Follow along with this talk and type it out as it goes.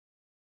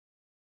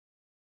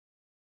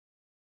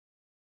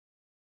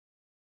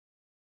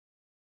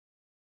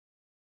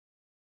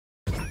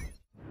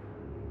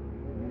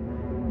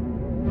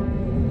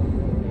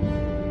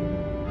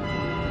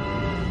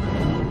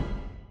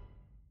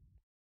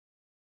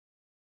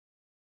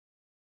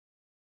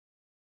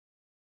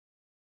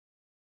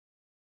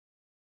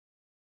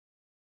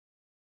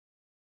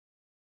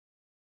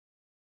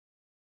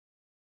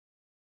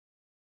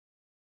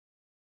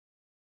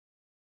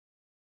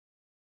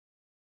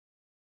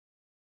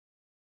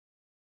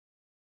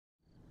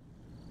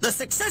The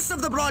success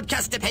of the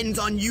broadcast depends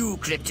on you,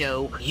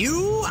 Crypto.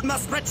 You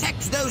must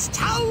protect those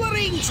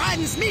towering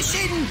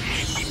transmission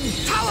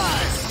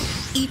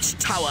towers! Each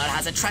tower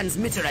has a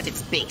transmitter at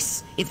its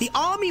base. If the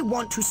army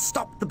want to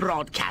stop the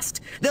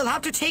broadcast, they'll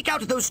have to take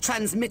out those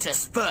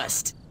transmitters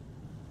first.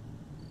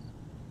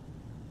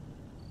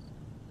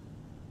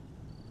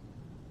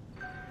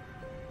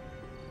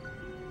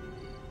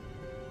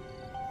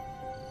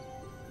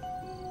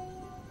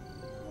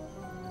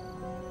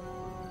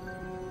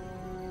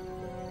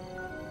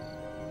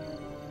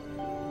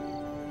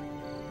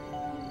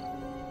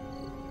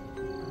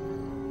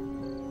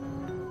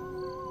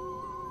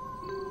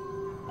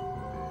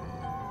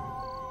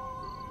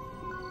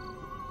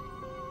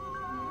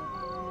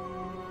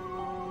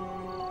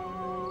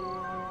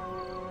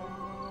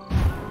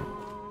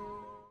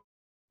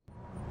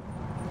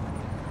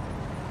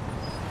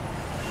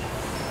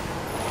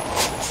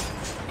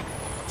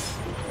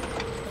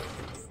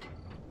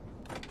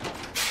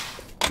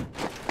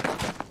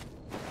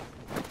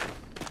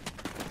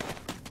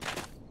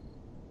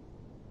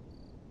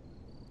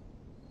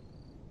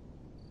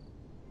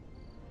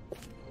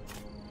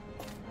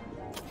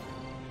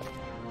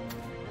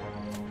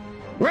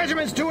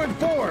 Regiments 2 and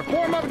 4,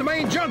 form up at the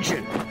main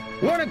junction.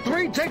 1 and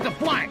 3, take the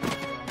flank.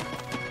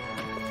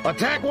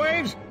 Attack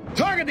waves,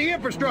 target the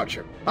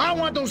infrastructure. I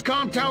want those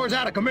comm towers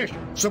out of commission.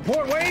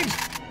 Support waves,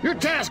 your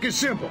task is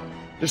simple.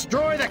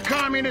 Destroy the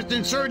communist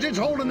insurgents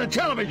holding the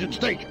television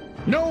station.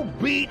 No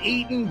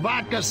beet-eating,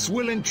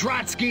 vodka-swilling,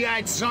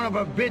 Trotskyite son of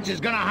a bitch is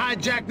gonna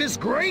hijack this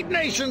great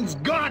nation's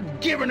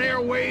God-given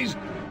airways.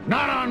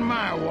 Not on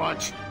my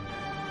watch.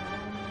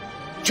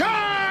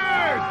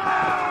 Charge!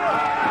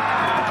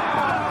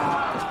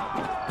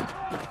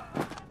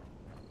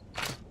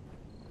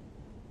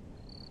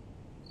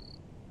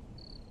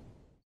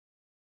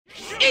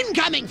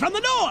 Incoming from the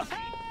north!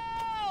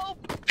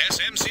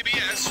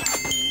 SMCBS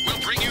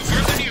will bring you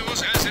further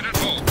news as it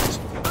unfolds.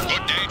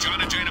 Good day, John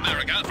and Jane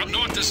America, from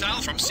north to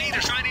south, from sea to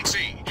shining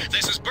sea.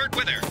 This is Bert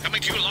Wither,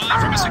 coming to you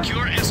live from a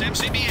secure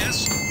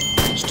SMCBS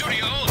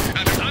studio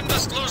at an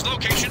undisclosed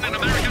location in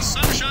America's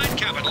sunshine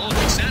capital,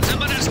 Santa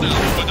Modesto,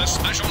 with a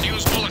special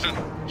news bulletin.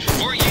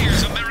 For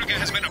years, America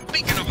has been a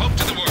beacon of hope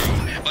to the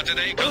world, but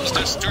today comes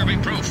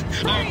disturbing proof.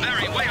 Our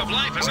very way of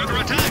life is under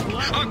attack.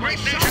 Our great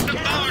nation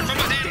devoured from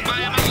within by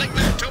a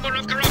malignant tumor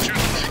of corruption.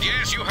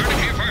 Yes, you heard it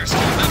here first.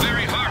 The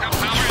very heart of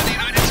power in the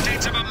United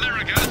States of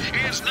America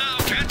is now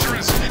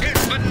cancerous.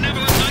 Its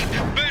benevolent might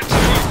bent to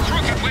a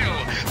crooked will.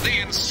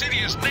 The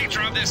insidious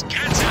nature of this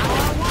cancer.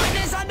 Our one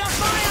is under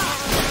fire!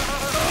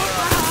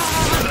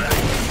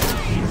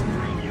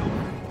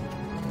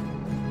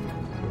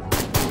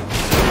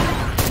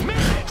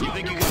 You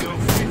think you can go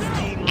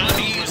 15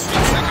 unease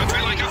sweeps the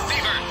country like a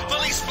fever.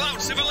 Police flout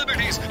civil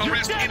liberties,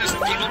 arrest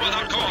innocent people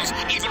without cause,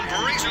 even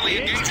brazenly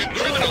engage in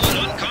criminal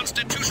and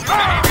unconstitutional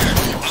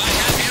behavior. I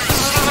have here a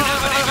secret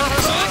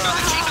affidavit signed by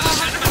the chief of the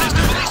Santa Modesto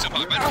Police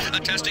Department,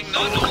 attesting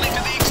not only to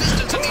the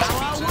existence of these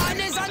Our one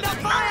is under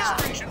fire!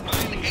 by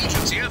an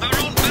agency of our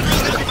own federal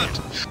government.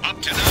 Up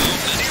to now,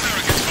 many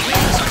Americans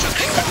believe such a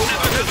thing could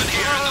never happen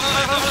here in the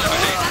land of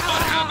liberty,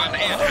 but happen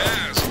it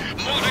has.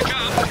 More to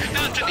come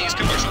after these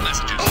commercial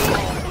messages.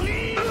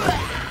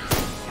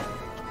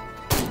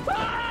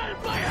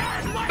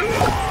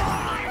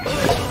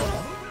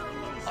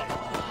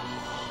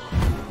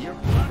 You're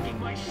blocking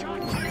my shot.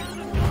 Get out of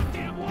the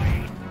goddamn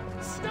way!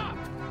 Stop!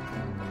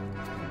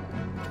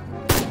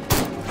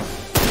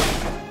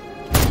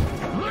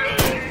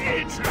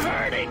 It's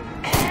hurting!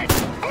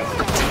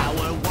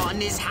 Tower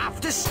 1 is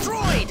half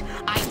destroyed!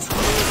 I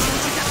told you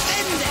to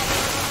defend it!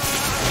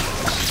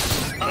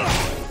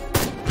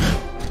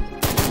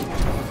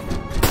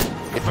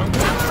 If I'm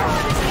Tower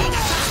 1 is being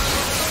attacked!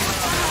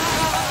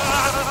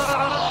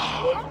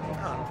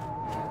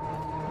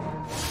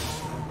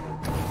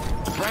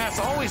 brass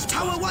always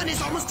Tower 1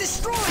 is almost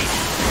destroyed! I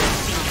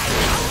think I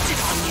counted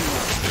on you!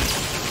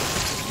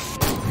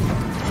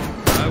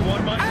 I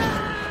want my...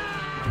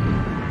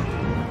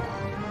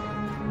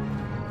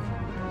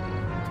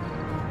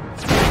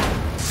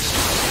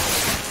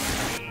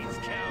 Please,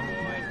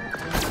 cowboy.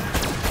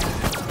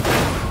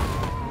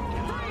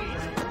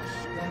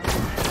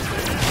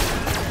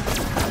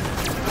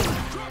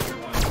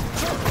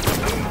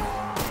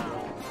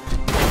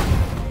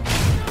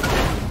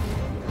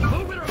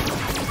 Move it around.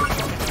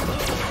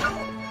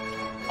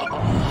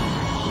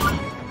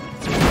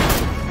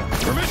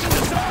 Permission to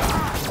stop!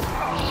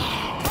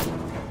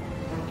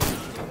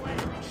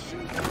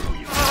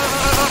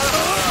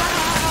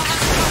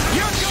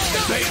 You're going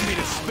to beg me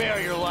to spare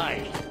your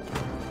life.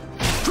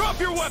 Drop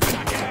your weapon!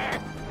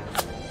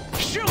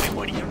 Show me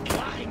what you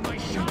got in my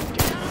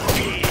shotgun.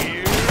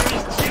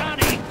 Here's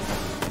Johnny.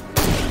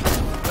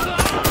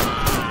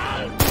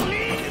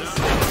 Please!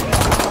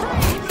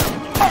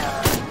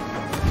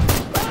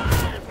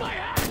 My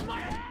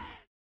hand!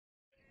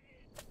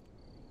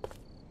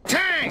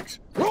 Tanks!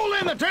 Roll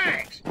in the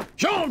tanks!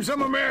 Show them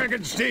some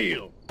American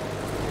steel!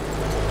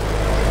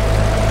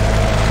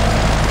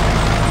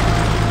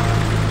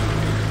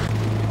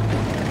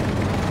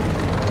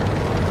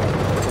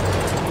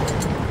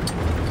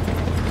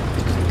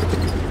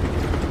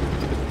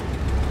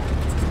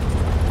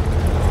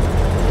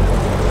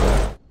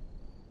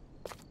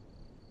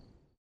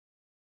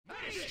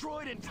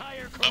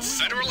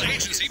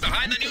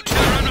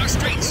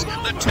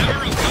 the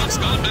terror of cops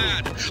gone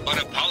bad. But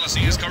if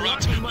policy is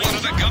corrupt, what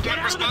are the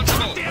government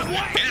responsible?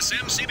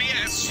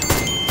 SMCBS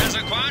has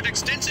acquired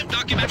extensive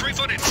documentary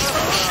footage.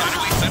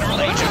 Shadowy federal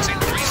agents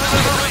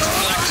increasingly priced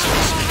black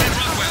suits in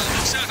Rockwell,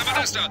 South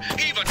Augusta,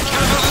 even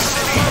Capital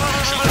City,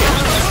 showing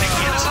abducting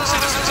innocent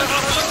citizens and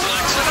unarmed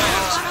black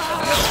civilians.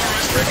 No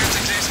arrest records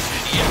exist.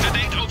 Yet to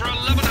date, over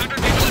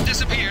 1,100 people have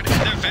disappeared,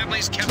 their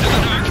families kept in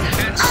the dark,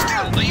 and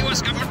still the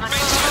U.S. government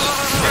remains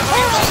silent,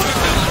 refuses to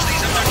acknowledge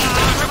these abductions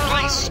ever took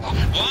place.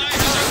 Why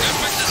has our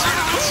government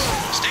deserted us?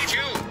 Stay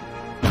tuned.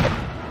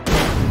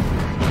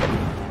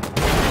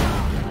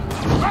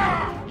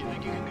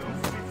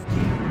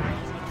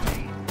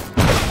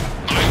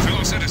 My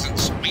fellow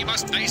citizens, we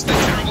must face the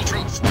terrible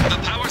truth. The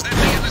powers that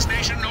be in this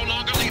nation no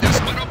longer lead us,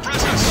 but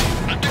oppress us.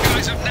 Under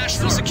guise of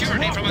national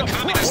security from a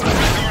communist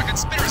threat or a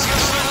conspiracy of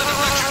silent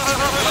elections,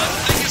 one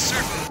thing is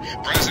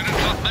certain. President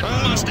Hoffman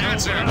must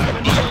answer.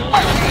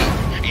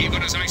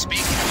 Even as I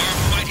speak, our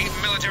mighty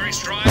military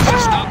strives to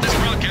stop this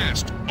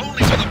broadcast,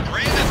 only for the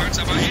brave efforts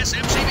of our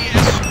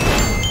SMCBS.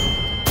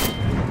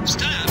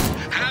 Staff,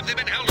 have they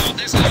been held on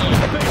this long?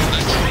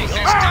 The truth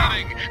is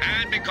coming,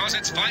 and because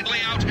it's finally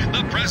out,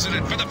 the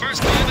President, for the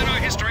first time in our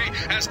history,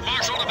 has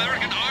marshaled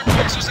American armed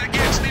forces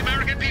against the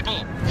American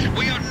people.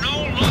 We are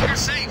no longer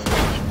safe.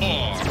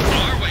 Or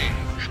are we?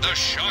 The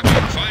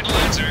shocking final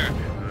answer,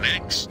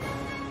 next.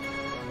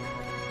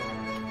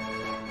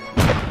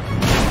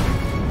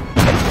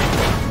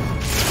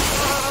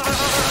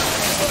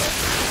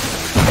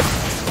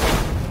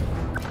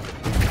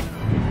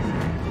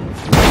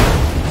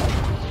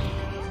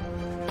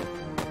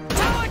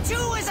 Tower 2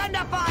 is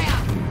under fire!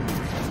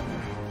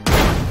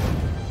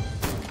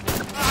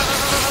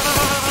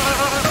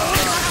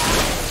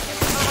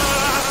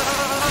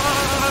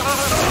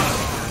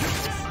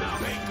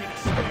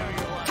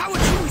 Tower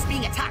 2 is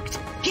being attacked.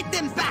 Hit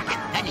them back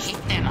and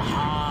hit them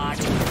hard.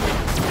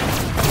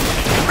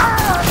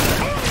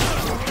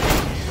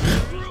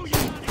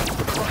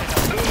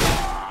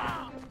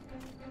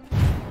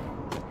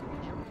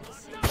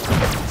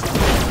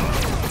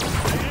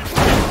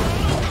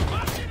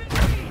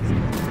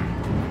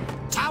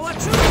 Tower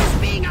 2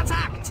 is being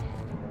attacked.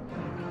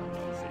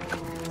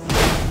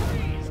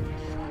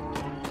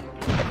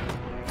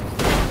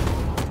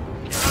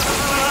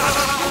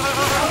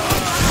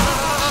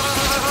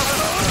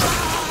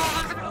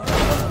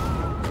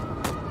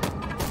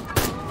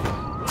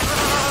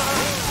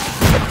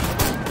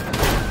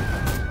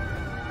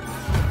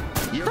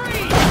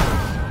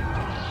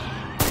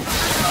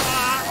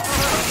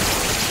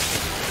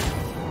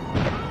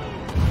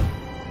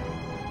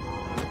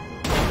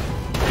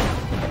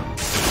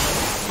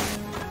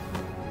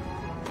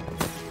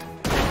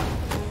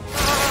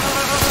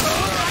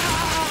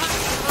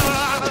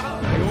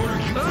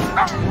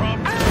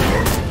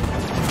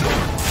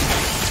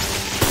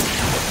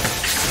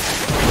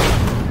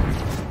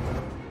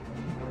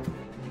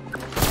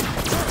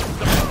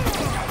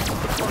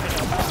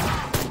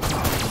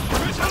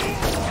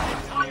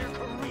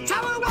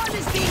 Tower 1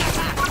 is being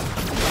attacked.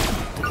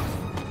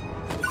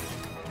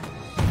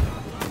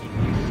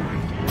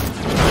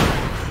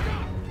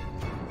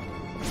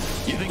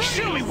 You think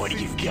show me what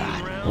you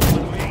got?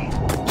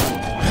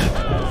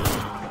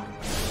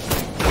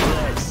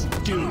 Let's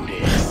do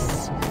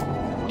this.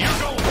 You're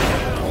going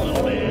down,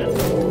 little man.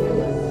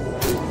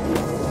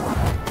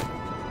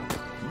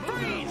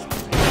 Freeze!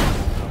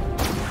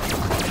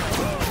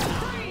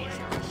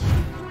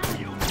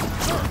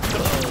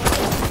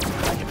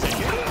 I can take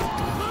it.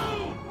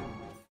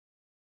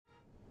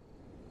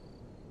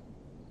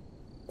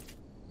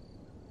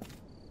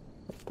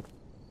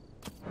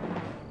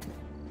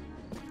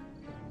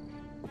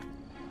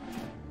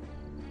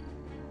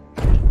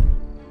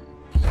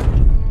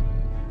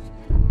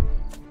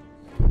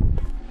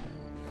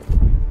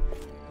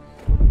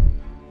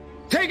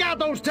 Take out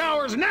those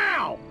towers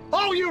now!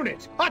 All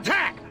units,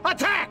 attack!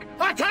 Attack!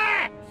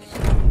 Attack!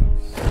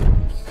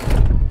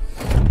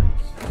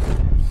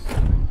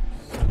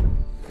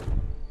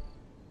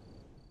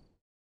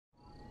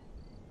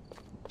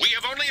 We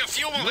have only a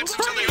few moments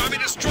until the army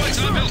destroys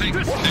our building.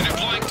 They're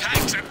deploying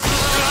tanks and more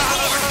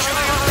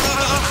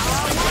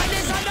One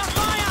is under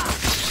fire.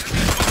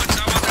 moments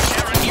I want to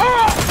share a new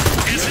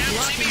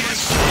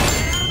SMCBS.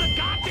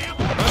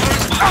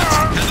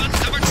 Correspondents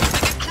have uncovered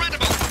something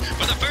incredible.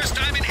 For the first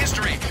time in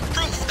history,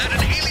 proof that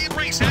an alien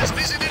race has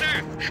visited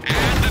Earth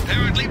and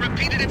apparently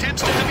repeated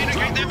attempts to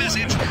communicate their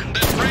message,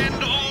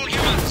 befriend all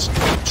humans.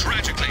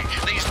 Tragically,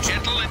 these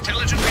gentle,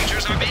 intelligent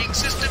creatures are being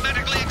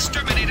systematically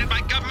exterminated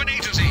by government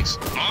agencies.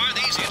 Are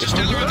these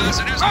interstellar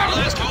ambassadors our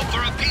last hope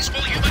for a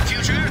peaceful human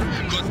future?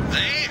 Could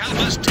they help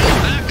us take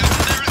back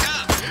America?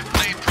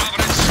 May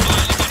Providence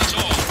smile upon us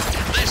all.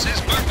 This is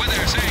Bert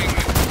Wither saying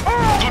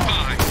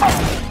goodbye.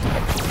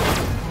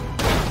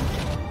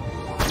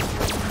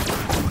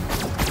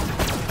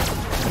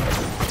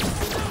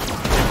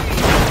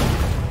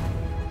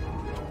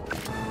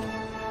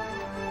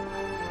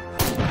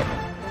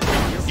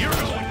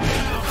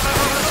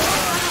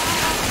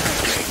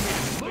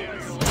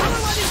 Tower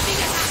 1 is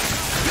being attacked.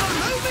 Your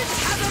moments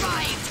have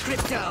arrived,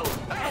 Crypto.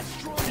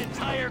 Asteroid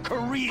entire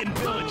European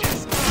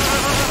villages. Tower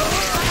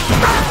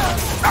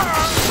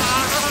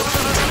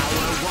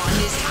 1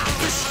 is half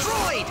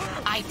destroyed!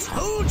 I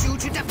told you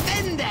to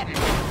defend them!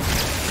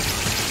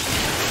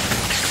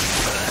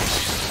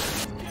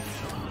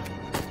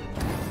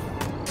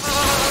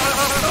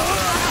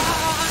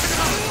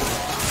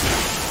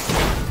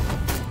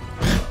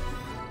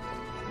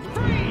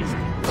 Freeze!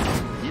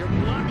 You're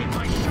blocking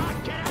my shot.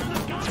 Get out of the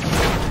gun.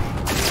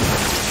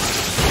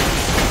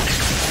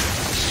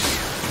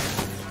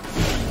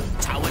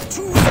 Tower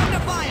 2 is under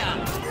fire!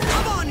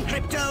 Come on,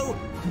 Crypto!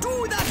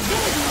 Do that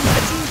voodoo